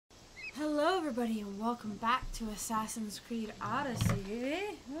everybody, and welcome back to Assassin's Creed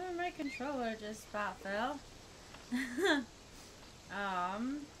Odyssey. Oh, my controller just about fell.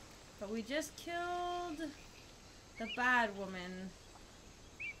 But we just killed the bad woman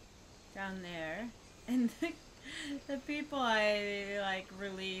down there, and the people I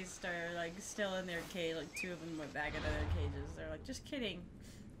released are still in their cage. Like 2 of them went back into their cages. They're like, just kidding.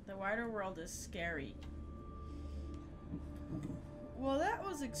 The wider world is scary. Well, that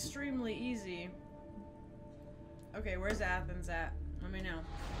was extremely easy. Okay, where's Athens at? Let me know.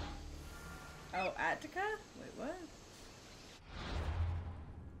 Oh, Attica? Wait, what?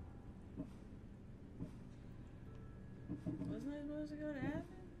 Wasn't I supposed to go to Athens?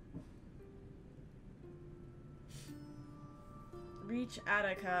 Reach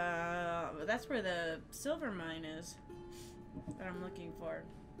Attica. That's where the silver mine is that I'm looking for.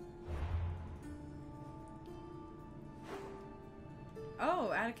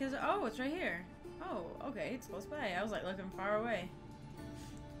 Oh, Attica's. Oh, it's right here. Oh, okay, it's close by. I was like looking far away.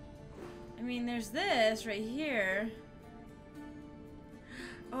 I mean, there's this right here.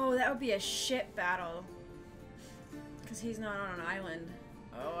 Oh, that would be a ship battle. Because he's not on an island.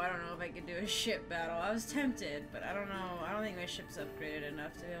 Oh, I don't know if I could do a ship battle. I was tempted, but I don't know. I don't think my ship's upgraded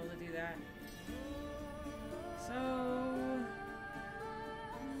enough to be able to do that. So...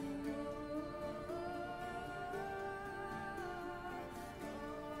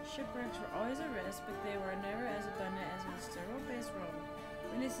 shipwrecks were always a risk, but they were never as abundant as in sterile-based Rome.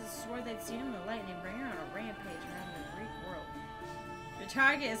 Witnesses swore they'd seen him with lightning bring her on a rampage around the Greek world. Your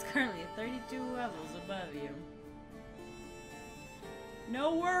target is currently 32 levels above you.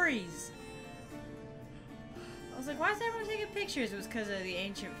 No worries! I was like, why is everyone taking pictures? It was because of the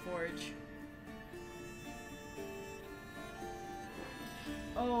ancient forge.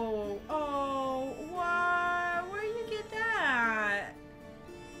 Oh, why? Where'd you get that?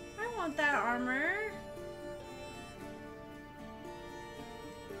 I want that armor.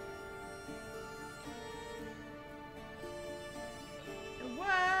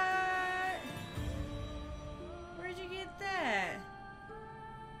 What? Where'd you get that?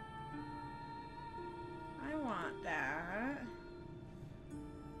 I want that.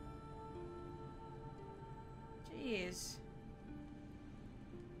 Jeez.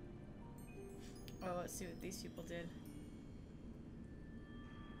 Oh, let's see what these people did.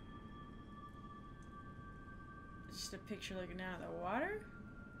 Just a picture looking out of the water?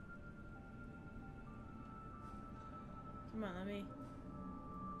 Come on, let me...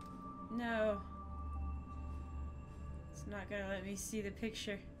 No. It's not gonna let me see the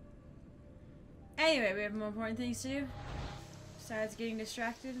picture. Anyway, we have more important things to do. Besides getting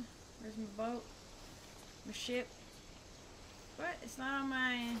distracted. Where's my boat? My ship? What? It's not on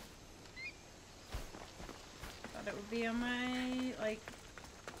my... Thought it would be on my, like...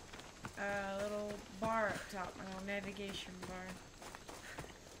 little bar up top, my little navigation bar.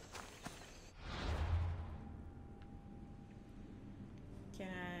 Can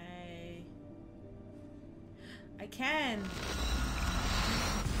I can!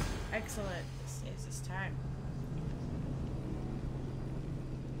 Excellent. Saves us time.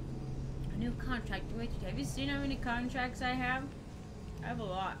 A new contract awaits you. Have you seen how many contracts I have? I have a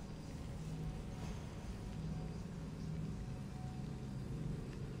lot.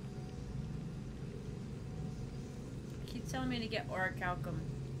 Telling me to get orichalcum,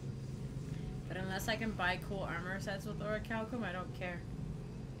 but unless I can buy cool armor sets with orichalcum, I don't care.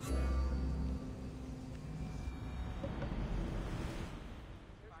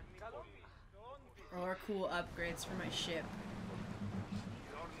 Or cool upgrades for my ship.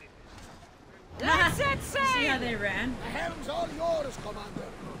 Let's set sail! See how they ran? The helm's all yours, Commander.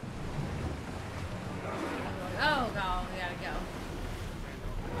 Oh god, we gotta go.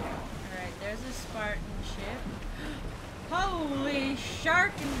 Alright, there's a Spartan ship. Holy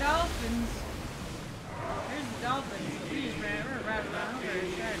shark and dolphins! There's the dolphins. We just ran. We're right around over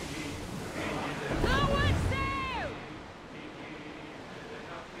a shark. Forward sail!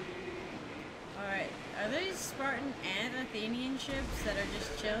 Alright, are these Spartan and Athenian ships that are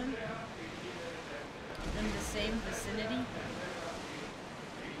just chilling in the same vicinity?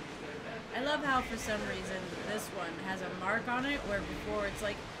 I love how for some reason this one has a mark on it where before it's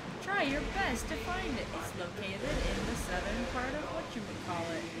like, try your best to find it. It's located in the southern part of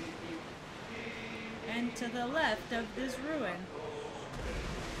whatchamacallit. And to the left of this ruin.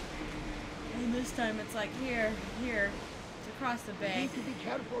 And this time it's like here, it's across the bay. You need to be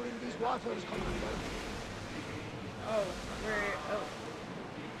careful in these waters, Commander. Oh,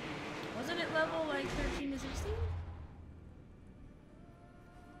 wasn't it level like 13 to 16?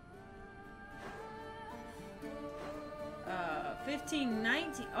 15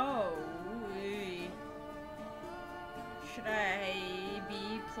 1519. Oh, should I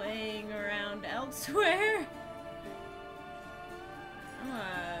be playing around elsewhere?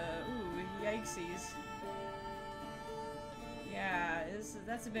 Ooh, yikesies. Yeah,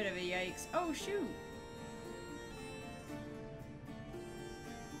 that's a bit of a yikes. Oh, shoot.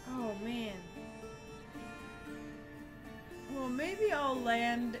 Oh, man. Well, maybe I'll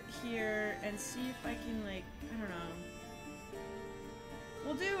land here and see if I can, like, I don't know.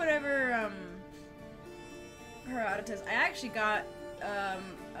 We'll do whatever, Herodotus. I actually got,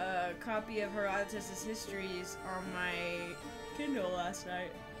 a copy of Herodotus' histories on my Kindle last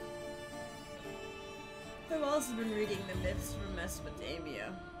night. I've also been reading the myths from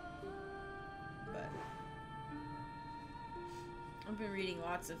Mesopotamia. But I've been reading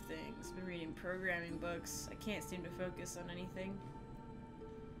lots of things. I've been reading programming books. I can't seem to focus on anything.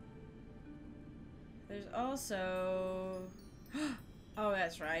 There's also... Oh,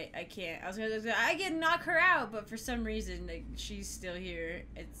 that's right. I can't. I can knock her out, but for some reason, like, she's still here.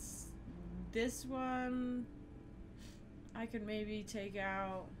 It's this one I could maybe take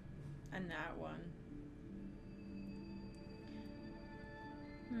out, and that one.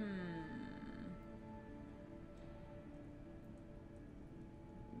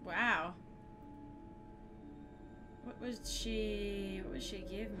 Wow. What would she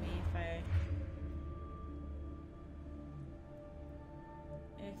give me if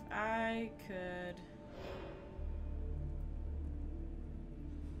I could...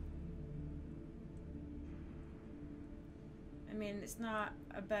 I mean, it's not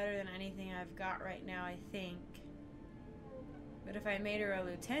better than anything I've got right now, I think. But if I made her a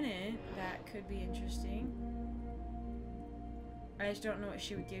lieutenant, that could be interesting. I just don't know what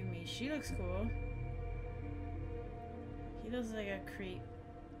she would give me. She looks cool. He looks like a creep.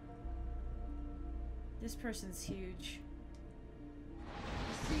 This person's huge.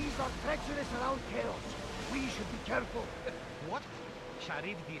 The seas are treacherous around Chaos. We should be careful. What?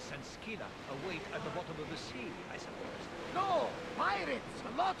 Charybdis and Scylla await at the bottom of the sea, I suppose. No! Pirates!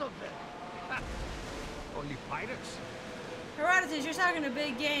 A lot of them! Only pirates? Herodotus, you're talking a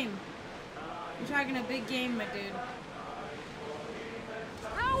big game. You're talking a big game, my dude.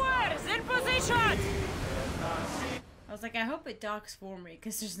 Rowers! In position! I was like, I hope it docks for me,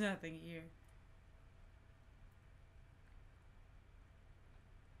 because there's nothing here.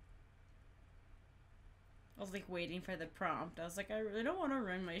 I was like waiting for the prompt. I was like, I really don't want to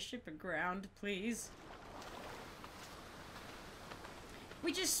run my ship aground, please.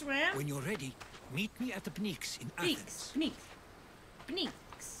 We just swam? When you're ready, meet me at the Pnyx in Athens.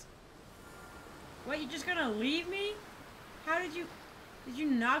 Pnyx. What, you just gonna leave me? How did you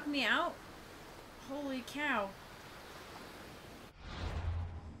knock me out? Holy cow.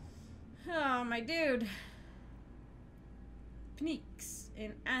 Oh, my dude. Pnyx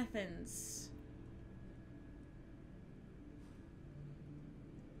in Athens.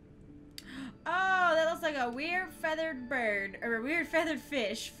 Oh, that looks like a weird feathered bird, or a weird feathered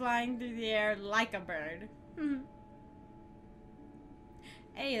fish flying through the air like a bird.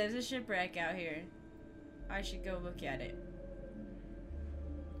 Hey, there's a shipwreck out here. I should go look at it.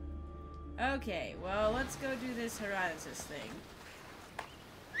 Okay, well, let's go do this Herodotus thing.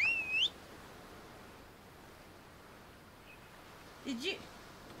 You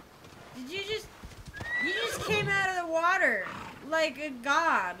just came out of the water like a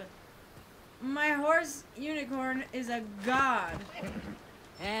god. My horse unicorn is a god.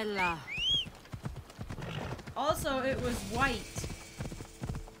 Ella. Also, it was white.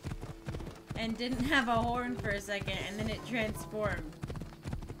 And didn't have a horn for a second, and then it transformed.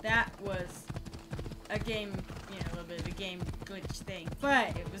 That was a game, you know, a little bit of a game glitch thing.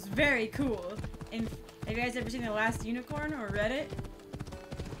 But it was very cool. And have you guys ever seen The Last Unicorn or read it?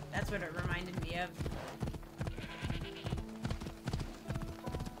 That's what it reminded me of.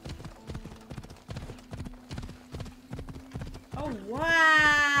 Oh, wow!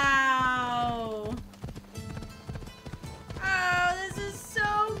 Oh, this is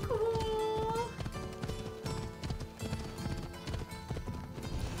so cool!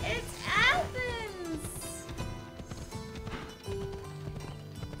 It's Athens!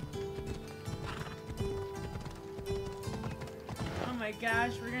 Oh my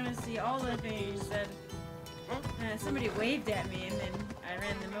gosh, we're gonna see all the things that... somebody waved at me and then I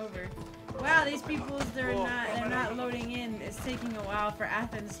ran them over. Wow, these people, they're not loading in. It's taking a while for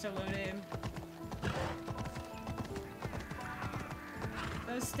Athens to load in.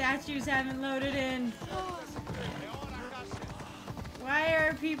 Those statues haven't loaded in. Why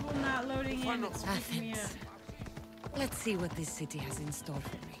are people not loading in? It's freaking me out. Let's see what this city has in store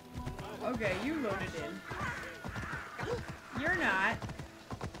for me. Okay, you loaded in. You're not.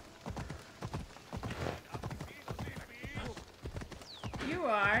 You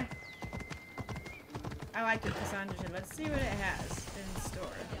are. I like what Cassandra said. Let's see what it has in store.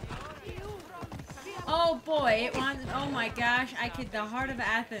 Oh boy, it wants. Oh my gosh, I could. The heart of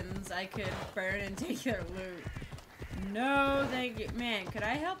Athens, I could burn and take their loot. No, thank you. Man, could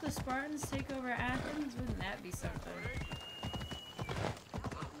I help the Spartans take over Athens? Wouldn't that be something?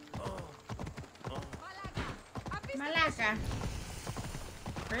 Malacca.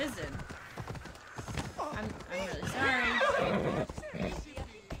 Prison. I'm really sorry.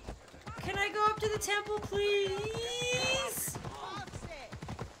 Can I go up to the temple, please?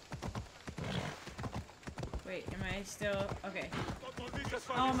 Wait, am I still okay?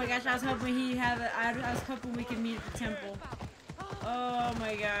 Oh my gosh, I was hoping he'd have it. I was hoping we could meet at the temple. Oh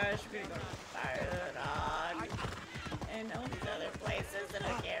my gosh, we're gonna go fire the dog and all these other places that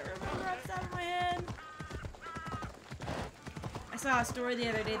I can't remember off the top of my head. I saw a story the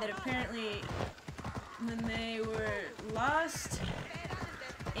other day that apparently when they were lost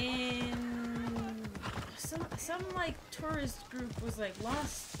in some like tourist group was like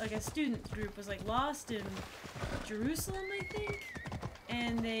lost, like a student group was like lost in Jerusalem, I think,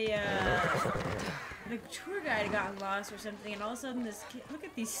 and they the tour guide had gotten lost or something, and all of a sudden this kid, look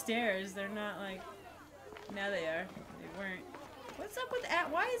at these stairs, they're not like, now they are, they weren't. What's up with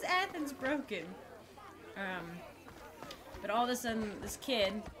why is Athens broken? But all of a sudden this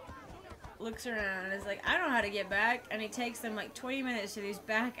kid looks around and is like, I don't know how to get back, and he takes them like 20 minutes to these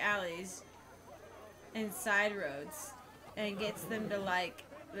back alleys and side roads and gets them to like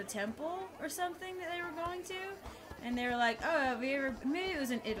the temple or something that they were going to, and they were like, oh, have we ever, maybe it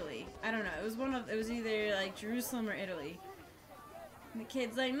was in Italy, I don't know, it was either like Jerusalem or Italy, and the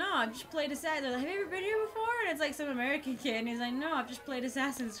kid's like, no, I've just played Assassin's Creed. They're like, have you ever been here before? And it's like some American kid, and he's like, no, I've just played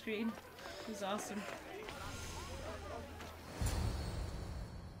Assassin's Creed. It was awesome.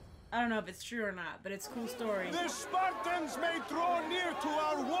 I don't know if it's true or not, but it's a cool story. The Spartans may draw near to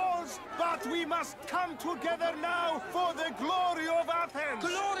our walls, but we must come together now for the glory of Athens!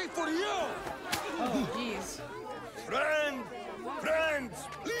 Glory for you! Oh, jeez. Friends,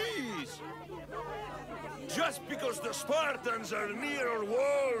 please! Just because the Spartans are near our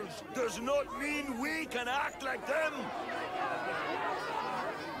walls does not mean we can act like them!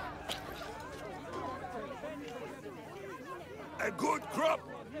 A good crop!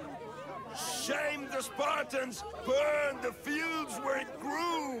 Shame the Spartans burned the fields where it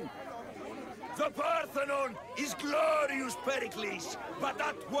grew! The Parthenon is glorious, Pericles, but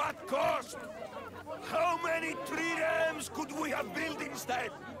at what cost? How many triremes could we have built instead?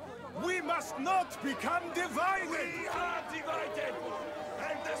 We must not become divided! We are divided,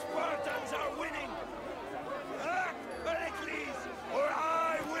 and the Spartans are winning! Act, Pericles, or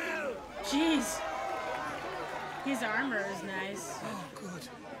I will! Jeez. His armor is nice. Oh, good.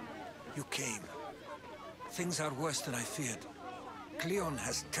 You came. Things are worse than I feared. Cleon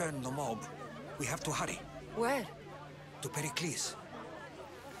has turned the mob. We have to hurry. Where? To Pericles.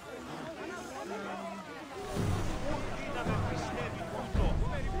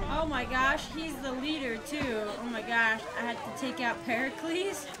 Oh my gosh, he's the leader too. Oh my gosh, I had to take out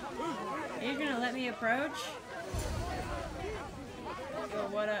Pericles? You're gonna let me approach? Yo,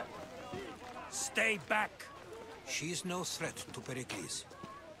 what up? Stay back. She's no threat to Pericles.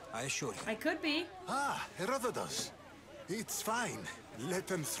 I assure you. I could be. Ah, Herodotus. It's fine. Let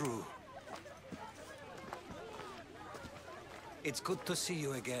them through. It's good to see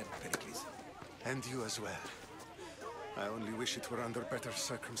you again, Pericles. And you as well. I only wish it were under better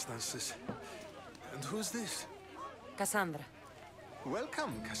circumstances. And who's this? Cassandra.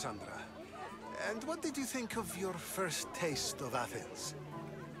 Welcome, Cassandra. And what did you think of your first taste of Athens?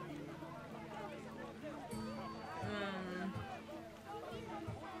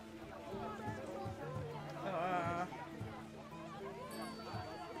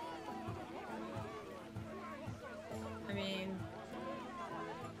 I mean,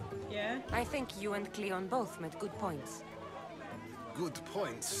 yeah? I think you and Cleon both made good points. Good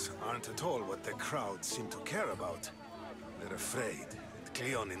points aren't at all what the crowd seem to care about. They're afraid, and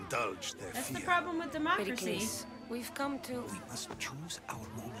Cleon indulged their That's fear. the problem with democracy. Pericles, we've come to... We must choose our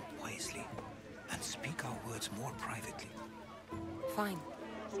moment wisely and speak our words more privately. Fine.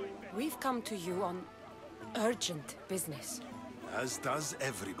 We've come to you on urgent business. As does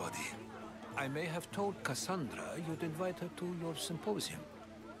everybody. I may have told Cassandra you'd invite her to your symposium.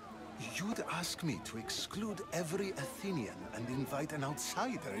 You'd ask me to exclude every Athenian and invite an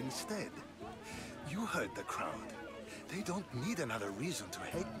outsider instead. You heard the crowd. They don't need another reason to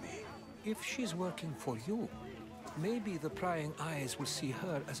hate me. If she's working for you, maybe the prying eyes will see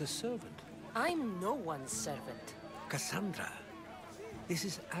her as a servant. I'm no one's servant. Cassandra, this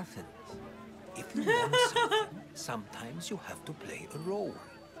is Athens. If you want something, sometimes you have to play a role.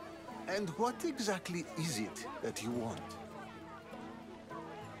 And what exactly is it that you want?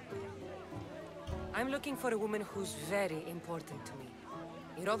 I'm looking for a woman who's very important to me.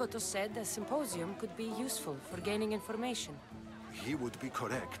 Herodotus said a symposium could be useful for gaining information. He would be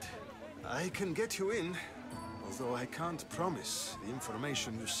correct. I can get you in, although I can't promise the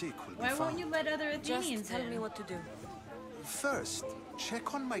information you seek will be found. Why won't you let other Athenians Just tell in? me what to do. First,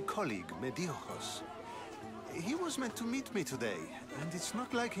 check on my colleague, Mediochos. He was meant to meet me today, and it's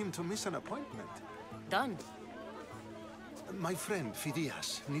not like him to miss an appointment. Done. My friend,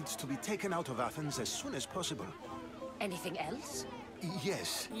 Phidias, needs to be taken out of Athens as soon as possible. Anything else?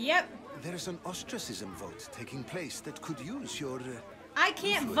 Yes. Yep. There's an ostracism vote taking place that could use your I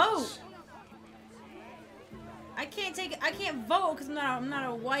can't influence. vote. I can't vote because I'm not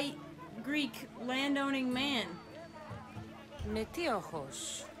a white Greek landowning man.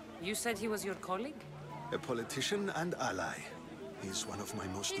 Metiochos. You said he was your colleague? A politician and ally. He's one of my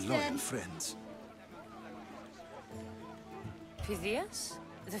most He's loyal dead. friends. Phidias?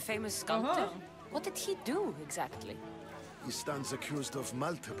 The famous sculptor? Oh. What did he do, exactly? He stands accused of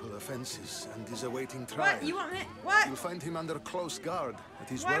multiple offenses and is awaiting trial. What? You want me? What? You'll find him under close guard at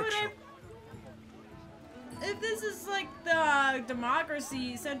his Why would workshop. If this is like the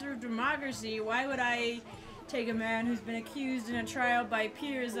democracy, center of democracy, why would I take a man who's been accused in a trial by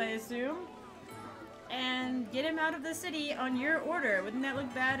peers, I assume, and get him out of the city on your order? Wouldn't that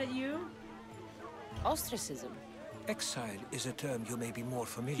look bad at you? Ostracism. Exile is a term you may be more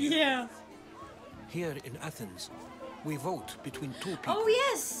familiar. Yeah. Here in Athens, we vote between two people Oh,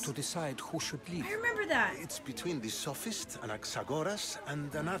 yes! to decide who should leave. I remember that. It's between the sophist, Anaxagoras,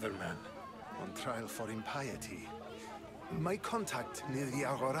 and another man on trial for impiety. My contact near the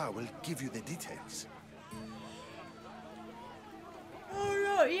Agora will give you the details.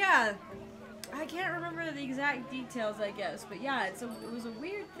 Oh, no, yeah. I can't remember the exact details, I guess, but yeah, it was a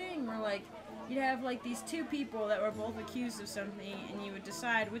weird thing where, like, you'd have, like, these two people that were both accused of something, and you would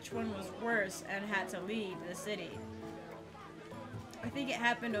decide which one was worse and had to leave the city. I think it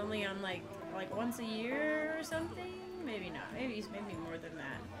happened only on, like once a year or something? Maybe not. Maybe more than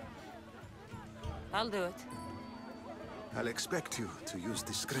that. I'll do it. I'll expect you to use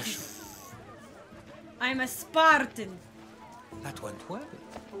discretion. I'm a Spartan. That went well.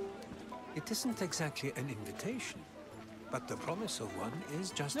 It isn't exactly an invitation, but the promise of one is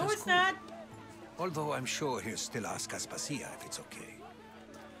just No, as it's good. not. Although I'm sure he'll still ask Aspasia if it's okay.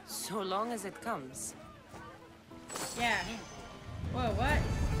 So long as it comes. Yeah. Whoa, what?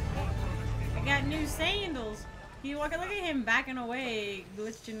 I got new sandals. Look at him backing away,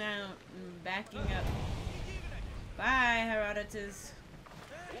 glitching out, and backing up. Bye, Herodotus.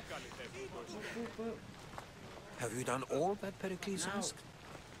 Boop, boop, boop. Have you done all that Pericles No. asked?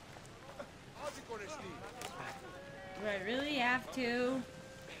 Do I really have to?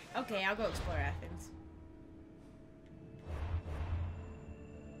 Okay, I'll go explore Athens.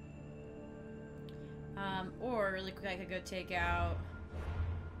 Or really quick, I could go take out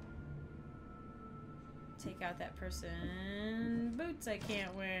that person. Boots I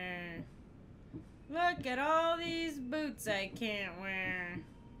can't wear. Look at all these boots I can't wear.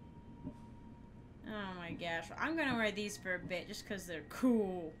 Oh my gosh. I'm gonna wear these for a bit just because they're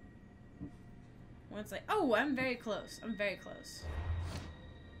cool. Once oh, I'm very close. I'm very close.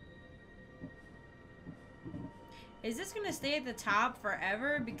 Is this gonna stay at the top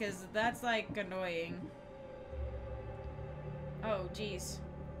forever? Because that's like annoying. Oh, jeez.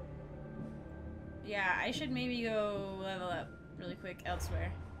 Yeah, I should maybe go level up really quick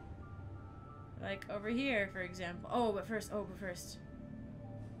elsewhere. Like over here, for example. Oh, but first.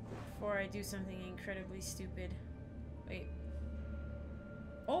 Before I do something incredibly stupid. Wait.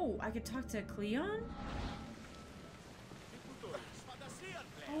 Oh, I could talk to Cleon?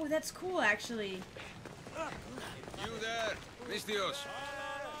 Oh, that's cool, actually. You there, Mystios.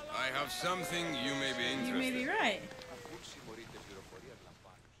 I have something you may be interested. You may be right.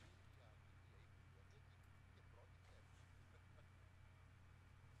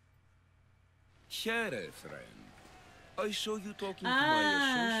 Here, friend. I saw you talking to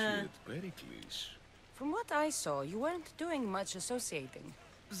my associate, Pericles. From what I saw, you weren't doing much associating.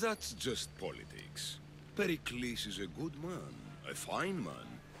 That's just politics. Pericles is a good man, a fine man,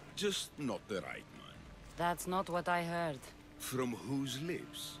 just not the right man. That's not what I heard. From whose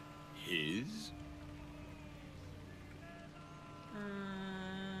lips? His?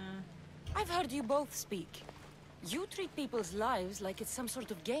 I've heard you both speak. You treat people's lives like it's some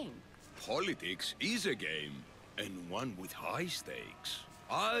sort of game. Politics is a game, and one with high stakes.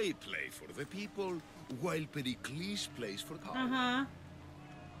 I play for the people, while Pericles plays for power. Uh-huh.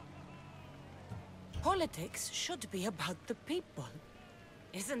 Politics should be about the people.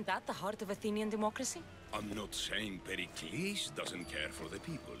 Isn't that the heart of Athenian democracy? I'm not saying Pericles doesn't care for the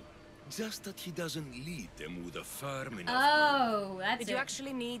people. Just that he doesn't lead them with a firm enough Oh, that's Did it. you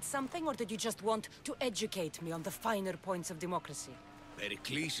actually need something, or did you just want to educate me on the finer points of democracy?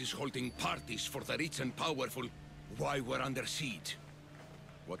 Pericles is holding parties for the rich and powerful while we're under siege.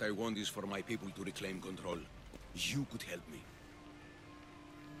 What I want is for my people to reclaim control. You could help me.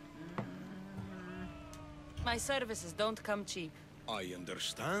 My services don't come cheap. I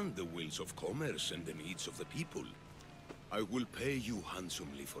understand the wills of commerce and the needs of the people. I will pay you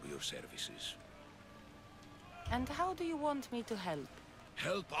handsomely for your services. And how do you want me to help?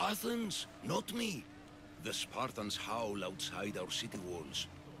 Help Athens, not me. The Spartans howl outside our city walls.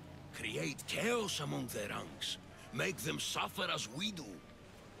 Create chaos among their ranks. Make them suffer as we do.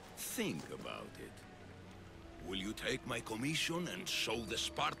 Think about it. Will you take my commission and show the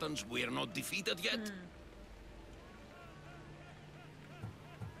Spartans we are not defeated yet?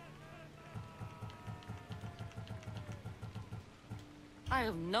 I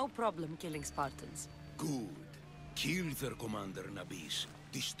have no problem killing Spartans. Good. Kill their commander Nabis,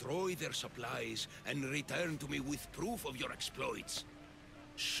 destroy their supplies, and return to me with proof of your exploits.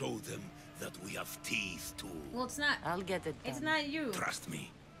 Show them that we have teeth too. Well, it's not. I'll get it done. It's not you. Trust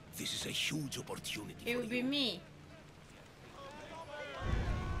me, this is a huge opportunity It for would be you. me.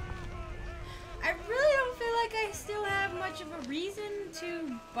 I really don't feel like I still have much of a reason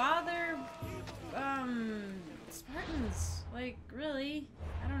to bother, Spartans. Like, really?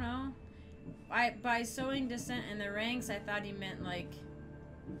 I don't know. By sowing dissent in the ranks, I thought he meant, like,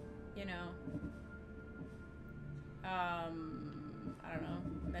 you know, I don't know,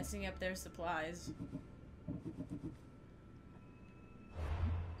 messing up their supplies.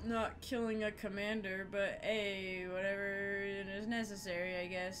 Not killing a commander, but hey, whatever is necessary, I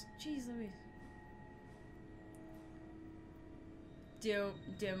guess. Jeez Louise.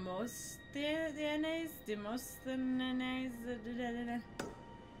 Demosthenes.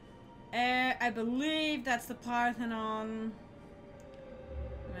 I believe that's the Parthenon.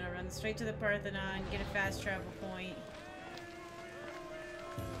 I'm gonna run straight to the Parthenon, get a fast travel point.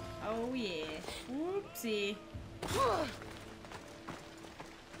 Oh yeah. Whoopsie.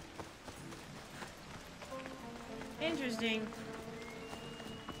 Interesting.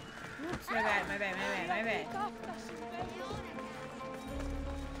 Oops, my bad, my bad, my bad, my bad.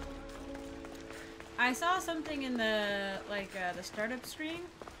 I saw something in the, like, the startup screen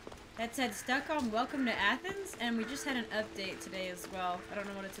that said stuck on Welcome to Athens, and we just had an update today as well. I don't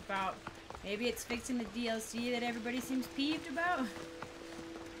know what it's about. Maybe it's fixing the DLC that everybody seems peeved about.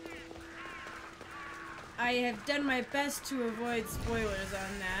 I have done my best to avoid spoilers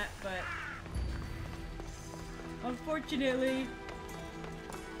on that, but unfortunately,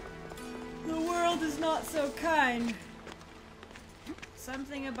 the world is not so kind.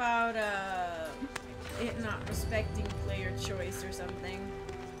 Something about, it not respecting player choice or something.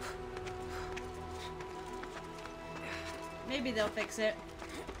 Maybe they'll fix it.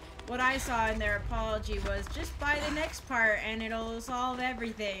 What I saw in their apology was just buy the next part and it'll solve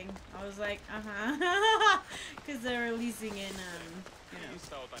everything. I was like, uh-huh. Because they're releasing in, you know.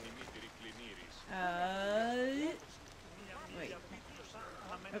 Wait.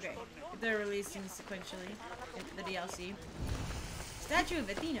 Okay. They're releasing sequentially. The DLC. Statue of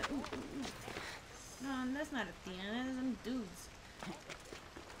Athena. Ooh, ooh, ooh. No, that's not Athena. That's some dudes.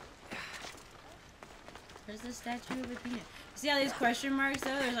 There's the statue of Athena. See all these question marks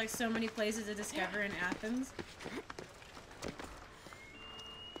though? There's like so many places to discover in Athens.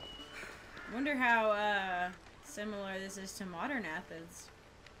 I wonder how similar this is to modern Athens.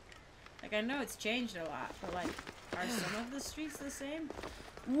 Like, I know it's changed a lot, but like, are some of the streets the same?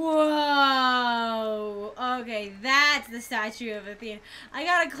 Whoa! Okay, that's the statue of Athena. I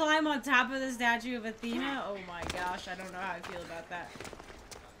gotta climb on top of the statue of Athena? Oh my gosh, I don't know how I feel about that.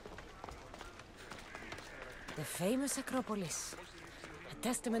 The famous Acropolis. A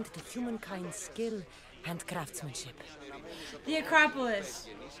testament to humankind's skill and craftsmanship. The Acropolis.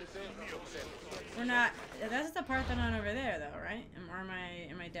 We're not... That's the Parthenon over there, though, right? Or am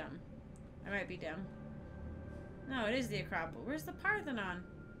I dumb? I might be dumb. No, it is the Acropolis. Where's the Parthenon?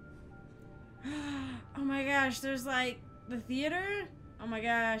 Oh my gosh, there's like the theater? Oh my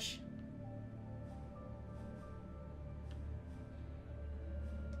gosh.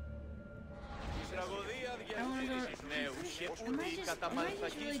 I wanna go... Am I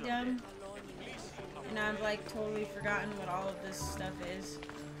just really dumb? And I've like totally forgotten what all of this stuff is.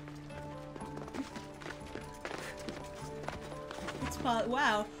 It's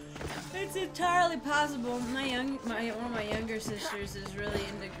wow. It's entirely possible. One of my younger sisters is really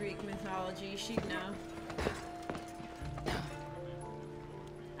into Greek mythology. She'd know.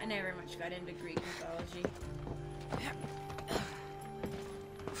 I never much got into Greek mythology.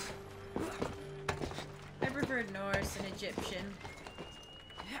 I preferred Norse and Egyptian.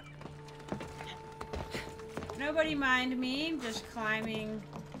 Nobody mind me. I'm just climbing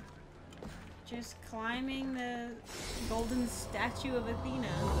the golden statue of Athena.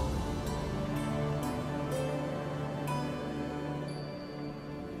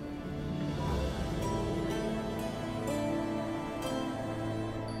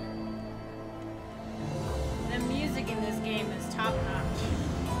 The music in this game is top notch.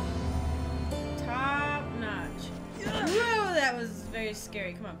 Top notch. Whoa, that was very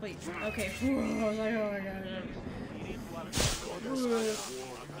scary. Come on, please. Okay. I was like, oh my god.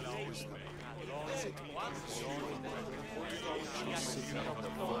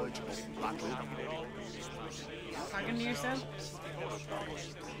 Talking to yourself?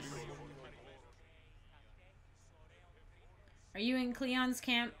 Are you in Cleon's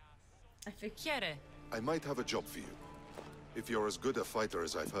camp? I might have a job for you. If you're as good a fighter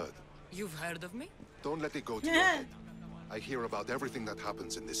as I've heard. You've heard of me? Don't let it go to your head. I hear about everything that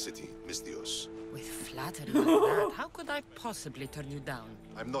happens in this city, Mystios. With flattery like that, how could I possibly turn you down?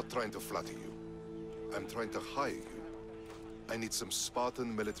 I'm not trying to flatter you. I'm trying to hire you. I need some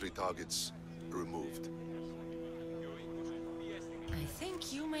Spartan military targets removed. I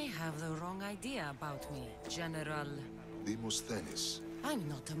think you may have the wrong idea about me, General. Demosthenes. I'm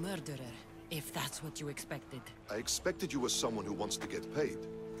not a murderer, if that's what you expected. I expected you were someone who wants to get paid.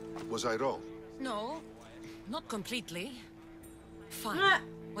 Was I wrong? No, not completely. Fine.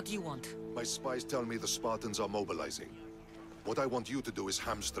 What do you want? My spies tell me the Spartans are mobilizing. What I want you to do is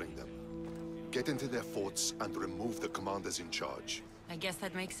hamstring them. Get into their forts and remove the commanders in charge. I guess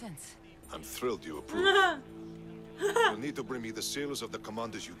that makes sense. I'm thrilled you approve. You'll need to bring me the seals of the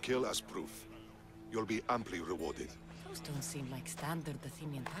commanders you kill as proof. You'll be amply rewarded. Those don't seem like standard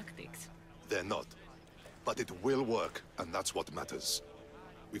Athenian tactics. They're not. But it will work, and that's what matters.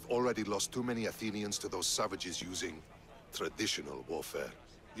 We've already lost too many Athenians to those savages using traditional warfare.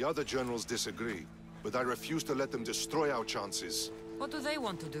 The other generals disagree, but I refuse to let them destroy our chances. What do they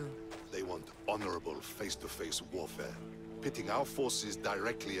want to do? They want honorable face-to-face warfare, pitting our forces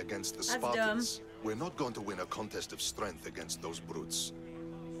directly against the Spartans. Dumb. We're not going to win a contest of strength against those brutes.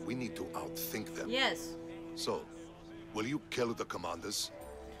 We need to outthink them. Yes. So, will you kill the commanders?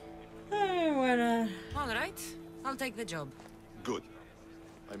 Why not? All right, I'll take the job. Good.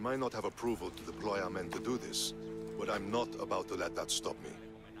 I might not have approval to deploy our men to do this, but I'm not about to let that stop me.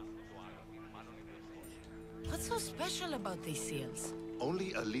 What's so special about these seals?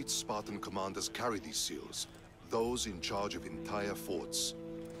 Only elite Spartan commanders carry these seals, those in charge of entire forts.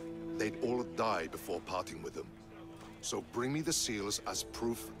 They'd all die before parting with them. So bring me the seals as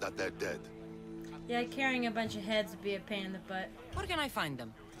proof that they're dead. Yeah, carrying a bunch of heads would be a pain in the butt. Where can I find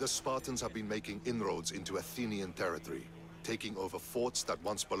them? The Spartans have been making inroads into Athenian territory, taking over forts that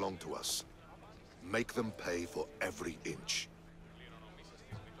once belonged to us. Make them pay for every inch.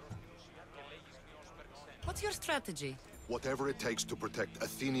 What's your strategy? Whatever it takes to protect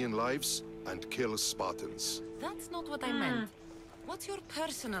Athenian lives and kill Spartans. That's not what I meant. What's your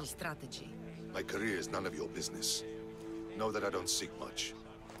personal strategy? My career is none of your business. Know that I don't seek much.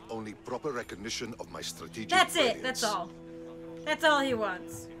 Only proper recognition of my strategic That's brilliance. it. That's all. That's all he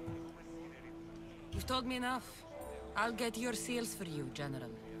wants. You've told me enough. I'll get your seals for you,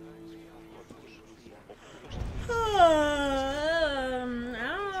 General.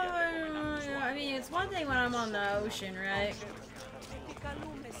 I mean, it's one thing when I'm on the ocean, right?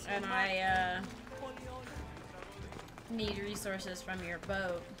 And I need resources from your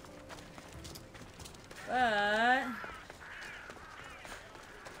boat. But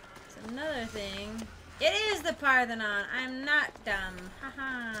it's another thing. It is the Parthenon. I'm not dumb.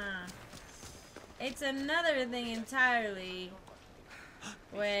 Haha. It's another thing entirely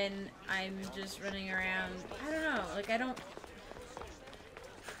when I'm just running around. I don't know. Like, I don't...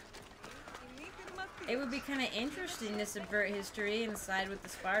 It would be kind of interesting to subvert history and side with the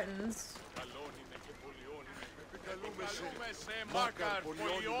Spartans. I don't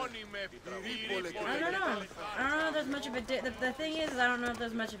know. I don't know if there's much of a the thing is, I don't know if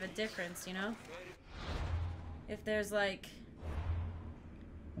there's much of a difference, you know? If there's, like,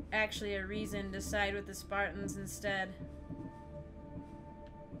 actually a reason to side with the Spartans instead.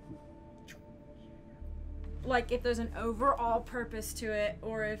 Like, if there's an overall purpose to it,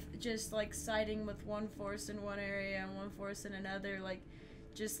 or if just, like, siding with one force in one area and one force in another, like,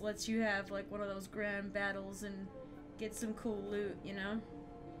 just lets you have, like, one of those grand battles and get some cool loot, you know?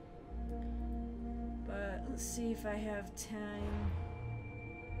 But let's see if I have time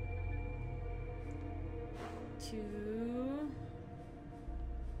to...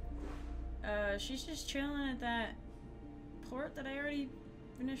 she's just chilling at that port that I already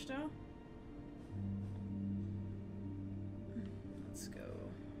finished off. Let's go.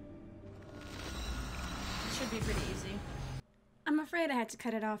 It should be pretty easy. I'm afraid I had to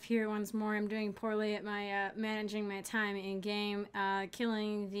cut it off here once more. I'm doing poorly at my managing my time in game.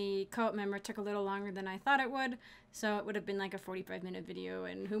 Killing the co-op member took a little longer than I thought it would, so it would have been like a 45-minute video,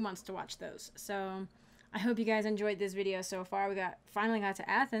 and who wants to watch those? So I hope you guys enjoyed this video so far. We finally got to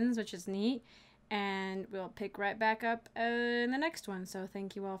Athens, which is neat, and we'll pick right back up in the next one. So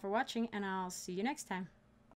thank you all for watching, and I'll see you next time.